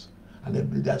themselves, and they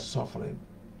bleed that suffering.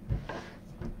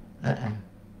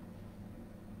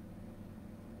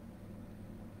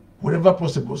 Wherever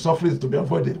possible, suffering is to be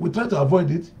avoided. We try to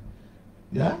avoid it.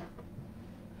 Yeah?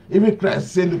 Even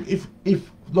Christ said, look,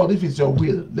 if Lord, if it's your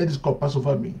will, let this cup pass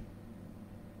over me.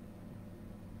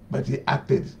 But he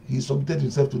acted. He submitted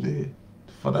himself to the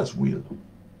Father's will.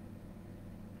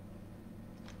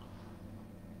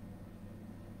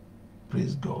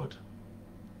 Praise God.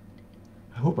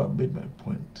 I hope I've made my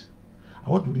point. I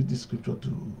want to read this scripture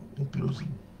in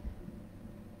closing.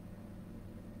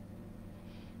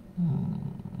 I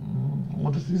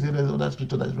want to see if there's another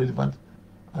scripture that is relevant.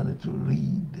 I need to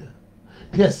read.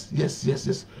 Yes.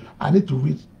 I need to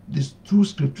read these two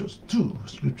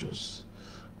scriptures.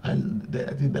 And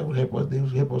I think that will help us. They will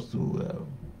help us to.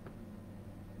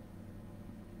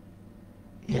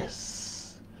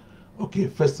 Yes. Okay.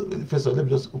 First, let me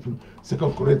just open 2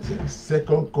 Corinthians.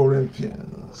 2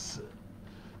 Corinthians.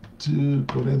 2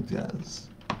 Corinthians.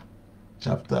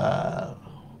 Chapter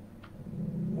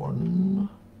 1.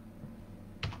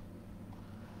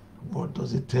 What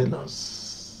does it tell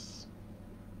us?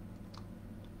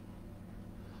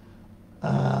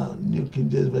 New King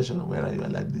James Version. Where are you? I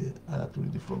like to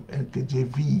read it from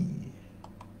NKJV.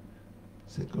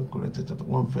 2 Corinthians chapter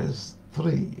 1 verse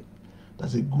 3.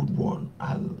 That's a good one.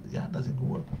 Yeah, that's a good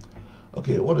one.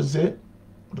 Okay, what does it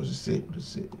say?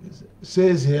 It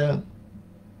says here,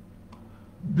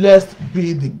 blessed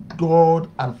be the God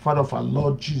and Father of our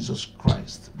Lord Jesus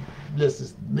Christ. Bless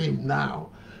his name now.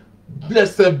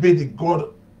 Blessed be the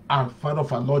God and Father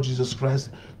of our Lord Jesus Christ,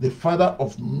 the Father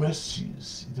of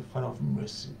mercies. The Father of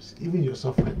mercies. Even your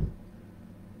suffering.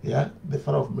 Yeah? The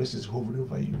Father of mercies hovering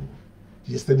over you.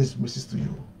 He extends his mercies to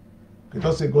you. Okay,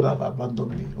 don't say God have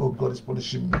abandoned me. Oh, God is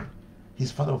punishing me.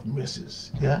 He's Father of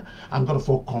mercies. Yeah? I'm God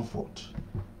for comfort.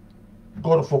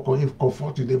 God for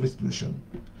comfort in every situation.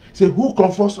 Say, who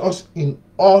comforts us in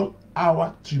all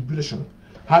our tribulation?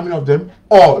 How many of them?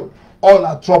 All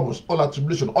our troubles, all our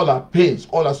tribulation, all our pains,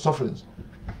 all our sufferings.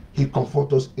 He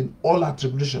comforts us in all our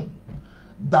tribulation,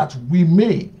 that we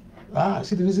may,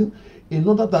 see the reason? In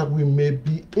order that we may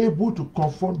be able to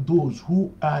comfort those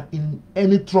who are in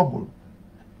any trouble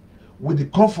with the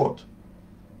comfort,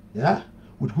 yeah,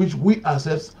 with which we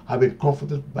ourselves have been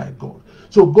comforted by God.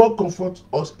 So God comforts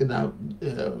us in our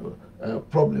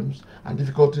problems and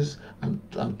difficulties and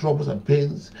troubles and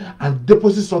pains, and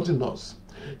deposits something in us,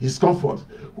 his comfort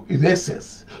in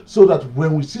essence, so that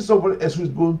when we see somebody else who is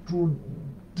going through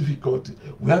difficulty,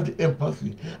 we have the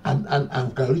empathy and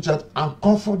can reach out and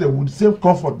comfort them with the same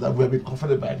comfort that we have been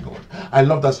comforted by God. I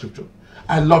love that scripture.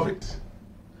 I love it.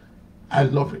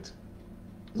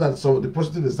 That's so the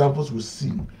positive examples we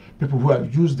see people who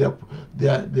have used their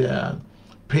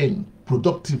pain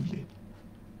productively.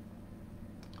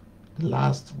 The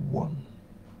last one,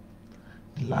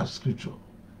 the last scripture,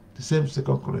 the same 2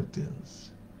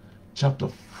 Corinthians, chapter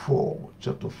 4.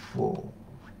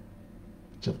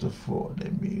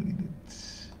 Let me read it.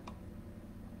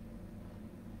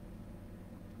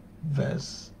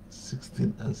 Verse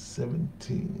 16 and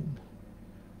 17.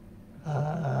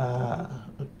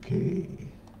 Okay.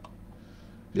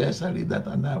 Yes, I read that,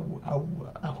 and I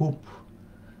hope.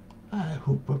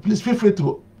 Please feel free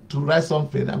to write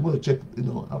something. I'm going to check.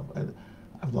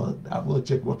 I'm going to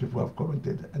check what people have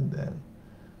commented, and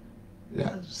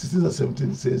 16 and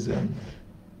 17 says,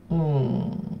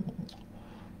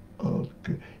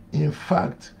 okay. In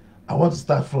fact, I want to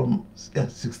start from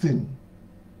 16.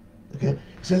 Okay. It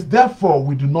says, therefore,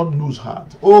 we do not lose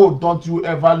heart. Oh, don't you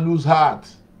ever lose heart.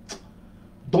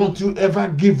 Don't you ever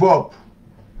give up.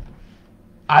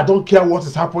 I don't care what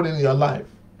is happening in your life.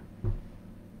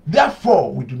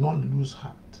 Therefore, we do not lose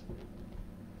heart.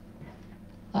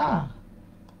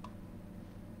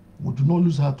 We do not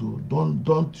lose heart.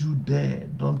 Don't you dare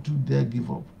give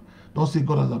up. Don't say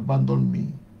God has abandoned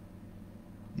me.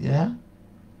 Yeah?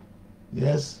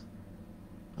 Yes?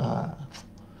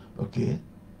 Okay.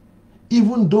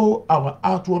 Even though our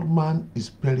outward man is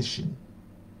perishing,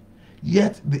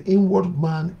 yet the inward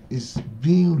man is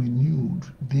being renewed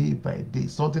day by day.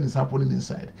 Something is happening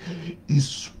inside.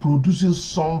 It's producing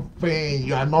something.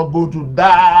 You are not going to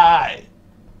die.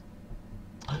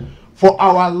 For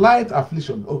our light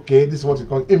affliction, okay, this is what you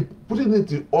call it. Putting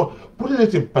it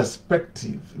in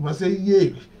perspective. You must say,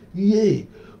 yay,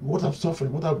 what I'm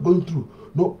suffering, what I'm going through.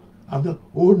 No, I'm not.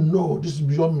 Oh no, this is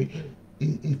beyond me.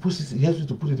 He helps you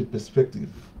to put it in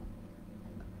perspective.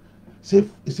 Say,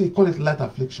 call it light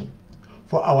affliction.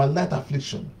 For our light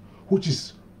affliction, which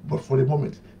is but for a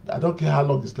moment. I don't care how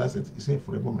long this lasted. He said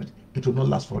for a moment, it will not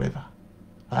last forever.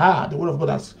 The word of God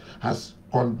has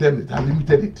condemned it, has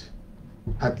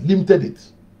limited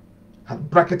it, had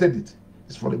bracketed it.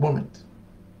 It's for a moment.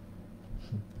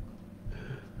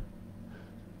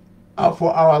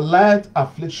 For our light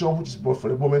affliction, which is but for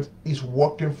the moment, is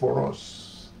working for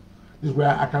us. This is where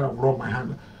I kind of rub my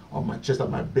hand on my chest and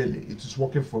my belly. It is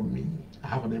working for me. I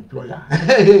have an employer.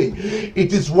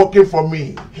 It is working for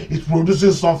me. It's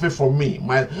producing something for me.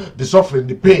 The suffering,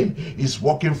 the pain is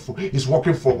working for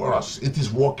us. It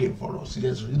is working for us.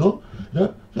 Yes,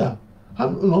 yeah.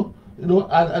 And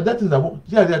that is that.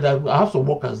 Yeah. I have some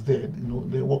workers there.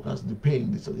 The workers, the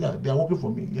pain. They are working for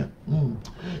me. Yeah,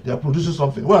 they are producing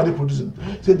something. What are they producing?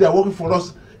 Say they are working for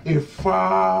us a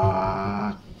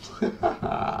far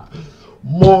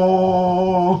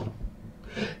more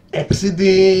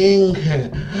exceeding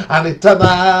an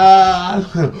eternal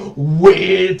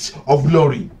weight of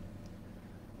glory.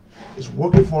 It's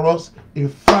working for us a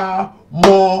far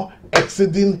more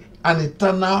exceeding an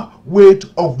eternal weight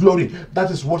of glory. That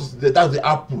is that's the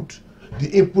output. The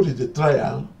input is the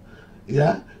trial.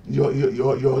 Yeah, your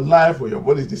life or your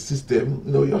body is the system.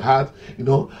 Your heart.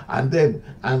 And then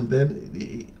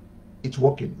it's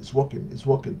working.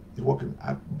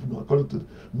 According to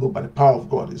by the power of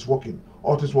God, it's working.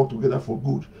 All things work together for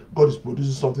good. God is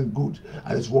producing something good,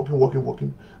 and it's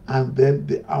working. And then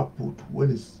the output, when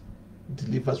it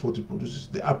delivers what it produces,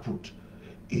 the output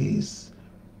is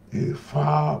a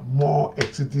far more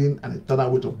exceeding and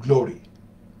eternal weight of glory.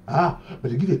 But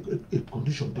they give a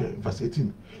condition there in verse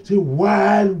 18. Say,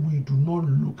 while we do not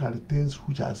look at the things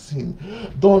which are seen,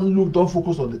 don't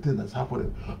focus on the thing that's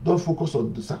happening. Don't focus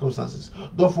on the circumstances.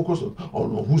 Don't focus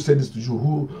on who said this to you,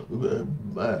 who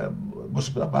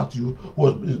gossiped about you,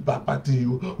 who is backbiting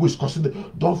you, who is cursing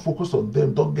them. Don't focus on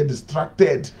them. Don't get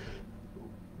distracted.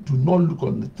 Do not look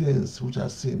on the things which are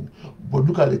seen, but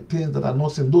look at the things that are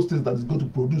not seen, those things that is going to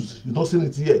produce. You've not seen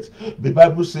it yet. The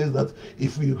Bible says that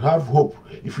if we have hope,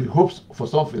 if we hope for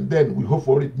something, then we hope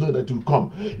for it, know that it will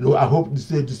come. I hope the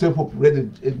same hope read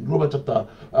in Romans chapter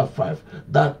 5,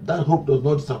 that hope does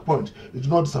not disappoint. It does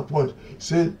not disappoint.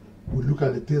 Say, we look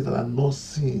at the things that are not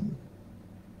seen.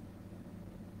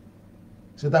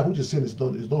 Say, that which is seen is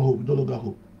not hope, it's no longer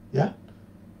hope. Yeah?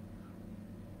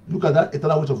 Look at that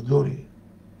eternal weight of glory.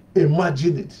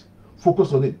 Imagine it,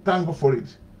 focus on it, thank God for it.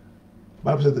 The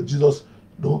Bible says that Jesus,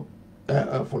 for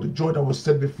the joy that was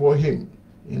set before him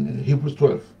in Hebrews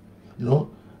 12,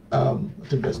 I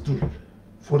think verse 2.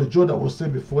 For the joy that was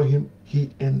set before him, he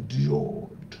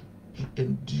endured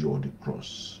the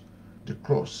cross.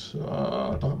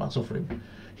 Talking about suffering.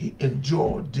 He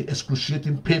endured the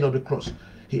excruciating pain of the cross.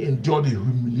 He endured the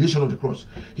humiliation of the cross.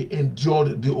 He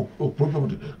endured the opprobrium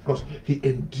of the cross. He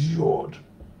endured.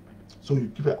 So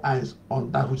you keep your eyes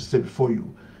on that which is set before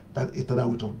you, that eternal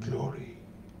weight of glory.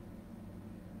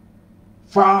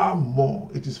 Far more,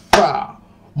 it is far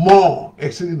more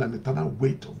exceeding an eternal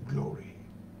weight of glory.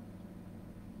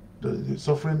 The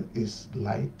suffering is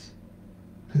light.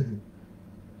 The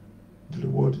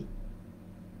reward,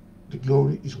 the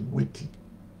glory is weighty.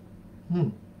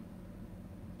 It's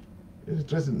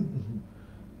interesting.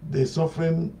 The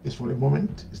suffering is for a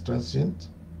moment, it's transient,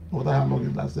 no matter how long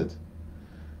it lasted.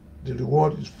 The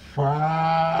reward is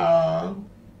far,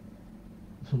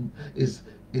 is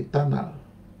eternal.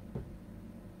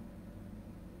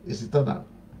 It's eternal.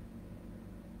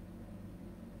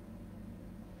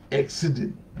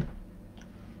 Exceeding.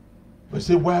 But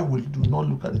say, why we do not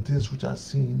look at the things which are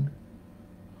seen,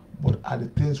 but at the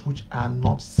things which are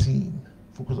not seen.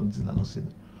 Focus on the things that are not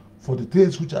seen. For the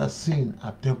things which are seen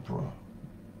are temporal,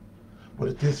 but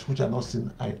the things which are not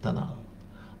seen are eternal.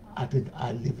 I think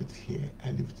I leave it here.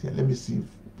 Let me see if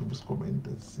people's comment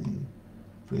and see.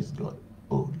 Praise God.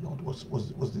 Oh Lord, what's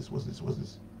this?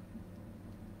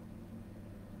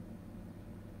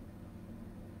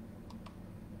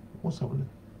 What's happening?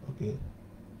 Okay.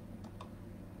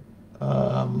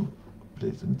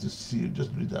 Please, I need to see.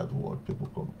 Just read that word. People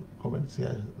comment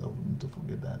here. I don't need to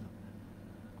forget that.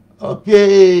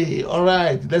 Okay. All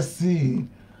right. Let's see.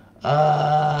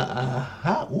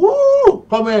 Woo!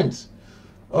 Comments.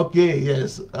 Okay,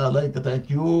 yes, thank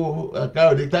you.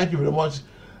 Carol, thank you very much.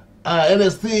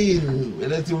 Ernestine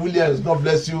Williams, God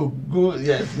bless you. Good,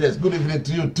 yes, good evening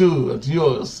to you too, and to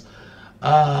yours.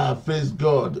 Praise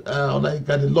God.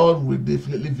 The Lord will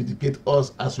definitely vindicate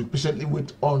us as we patiently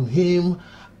wait on him,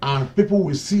 and people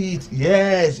will see it.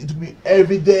 Yes, it will be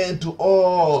evident to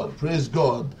all. Praise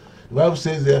God. The Bible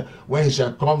says that when he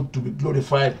shall come to be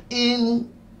glorified in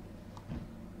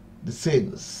the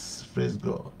saints. Praise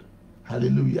God.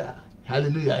 Hallelujah.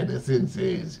 Hallelujah. And the saint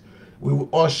says, we will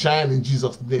all shine in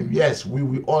Jesus' name. Yes, we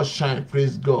will all shine.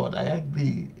 Praise God. I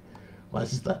agree, my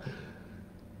sister.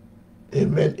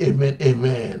 Amen, amen,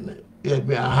 amen.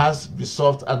 May our hearts be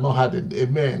soft and not hardened.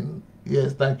 Amen.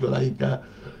 Thank you, Laika.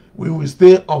 We will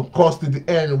stay on course to the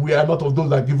end. We are not of those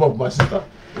that give up, my sister.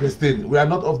 Listen, we are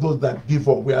not of those that give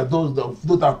up. We are those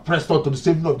that press on to the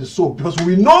saving of the soul, because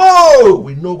we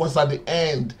know what's at the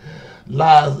end.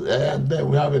 Last, and then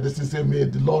we have this say, may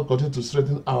the Lord continue to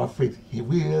strengthen our faith. He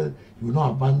will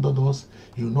not abandon us.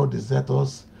 He will not desert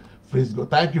us. Praise God.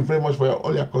 Thank you very much for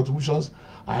all your contributions.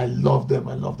 I love them.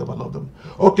 I love them. I love them.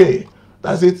 Okay,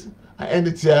 that's it. I end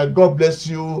it here. God bless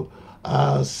you.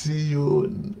 See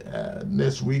you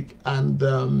next week. And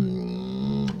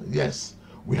yes,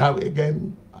 we have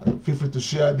again. Feel free to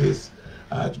share this.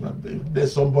 If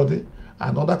there's somebody,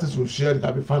 and all that is we've shared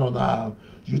can be found on our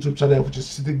YouTube channel, which is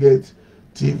Citygate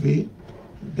TV.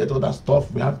 Get all that stuff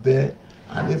we have there,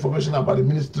 and information about the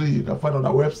ministry you can find on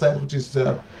our website, which is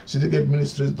Citygate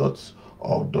Ministries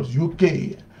 .org.uk.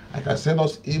 You can send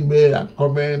us email and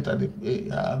comment and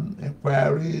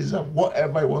inquiries and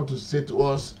whatever you want to say to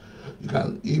us. You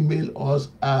can email us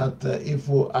at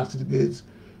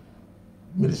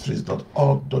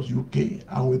info@citygate.ministries.org.uk.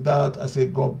 And with that, I say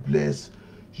God bless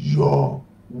your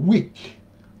week.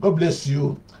 God bless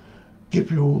you,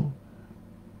 keep you,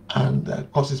 and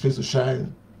cause His face to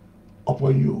shine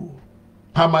upon you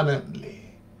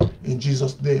permanently. In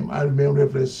Jesus' name, I remain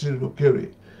Reverend Cyril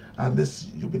Okere, and this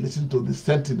you'll be listening to the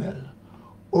Sentinel.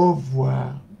 Au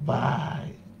revoir.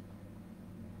 Bye.